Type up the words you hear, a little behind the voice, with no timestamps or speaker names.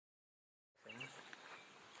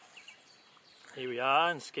Here we are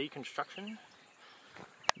in ski construction.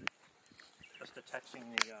 Just attaching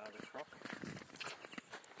the crock.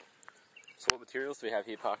 So what materials do we have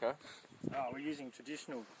here, Parker? We're using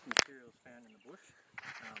traditional materials found in the bush.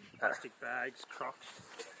 Plastic bags, crocks,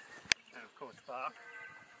 and of course bark.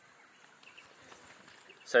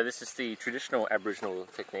 So this is the traditional Aboriginal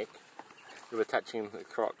technique. We're attaching the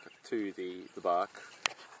crock to the bark.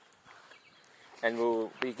 And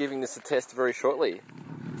we'll be giving this a test very shortly.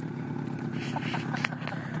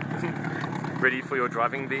 Ready for your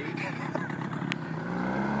driving bee?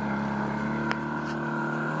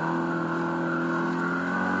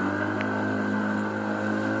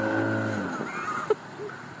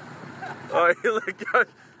 Oh, look,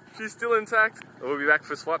 she's still intact. We'll be back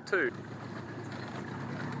for swap 2.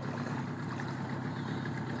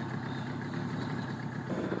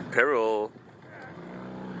 Peril.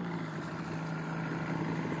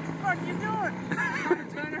 What are you doing? Trying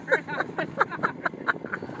to turn around.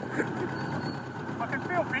 I can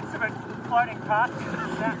feel bits of it floating past me.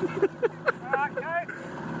 Alright, go.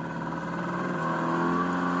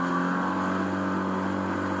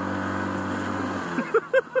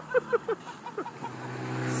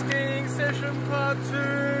 Skiing session part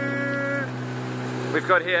 2. We've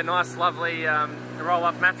got here a nice lovely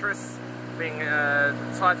roll-up mattress being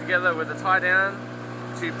tied together with a tie down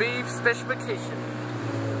to beef specification.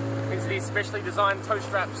 These are these specially designed toe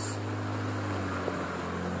straps.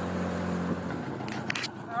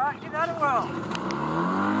 Alright, give that a whirl.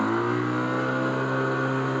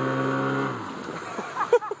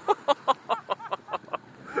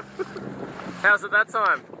 How's it that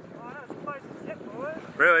time? Oh, that was close as hit, boy.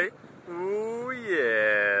 Really? Ooh, yeah.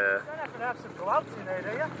 You don't have to have some gloves in there, do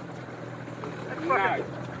you? That fucking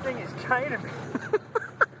thing is caning me.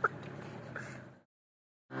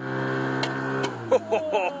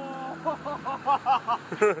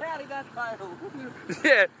 How did that fail?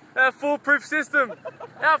 Yeah, our foolproof system.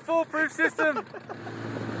 Our foolproof system.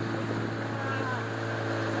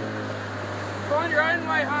 Find your own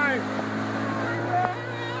way home.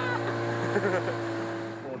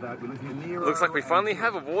 Looks like we finally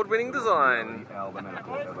have award-winning design.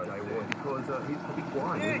 Because he's probably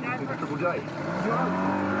flying. He's a Triple J.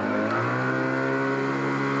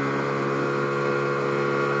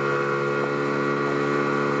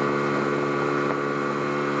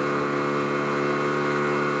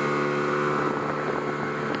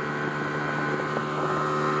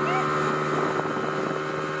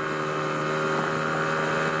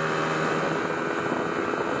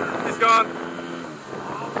 He's gone.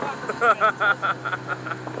 I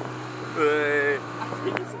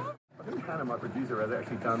think Hannah, my producer, has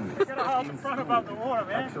actually done this. Get a hold the front above the water,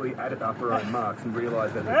 man. Actually added up her own marks and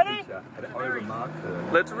realised that her Ready? teacher had overmarked her.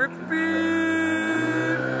 Let's rip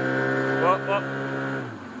speed. What?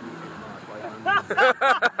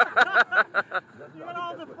 You got to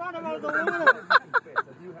hold the front above the water. Have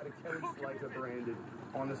you had a Kelly Slater branded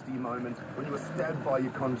honesty moment when you were stabbed by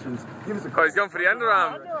your conscience? Give us a Oh, he's gone for the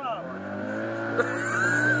underarm.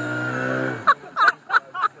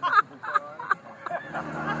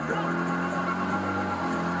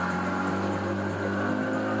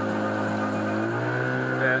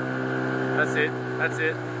 Yeah, that's it. That's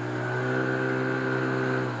it.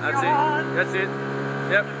 That's it. That's it.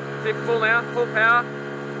 Yep. Kick full now. Full power.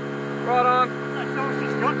 Right on. That's not what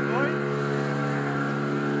she's got, boy.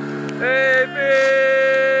 Hey,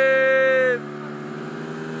 babe!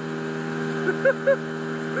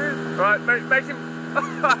 Right, make him.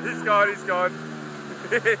 He's gone, he's gone.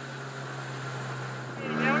 Here you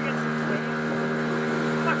go, get some speed.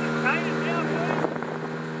 Fucking caning now, boy.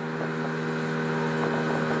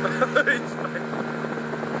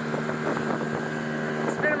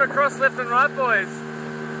 Spin him across left and right, boys.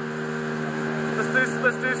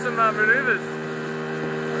 Let's do some manoeuvres.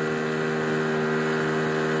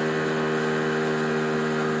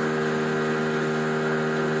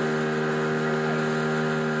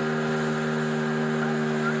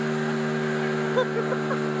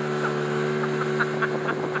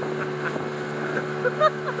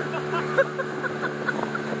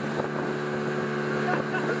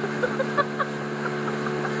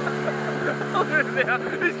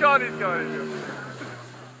 He's gone.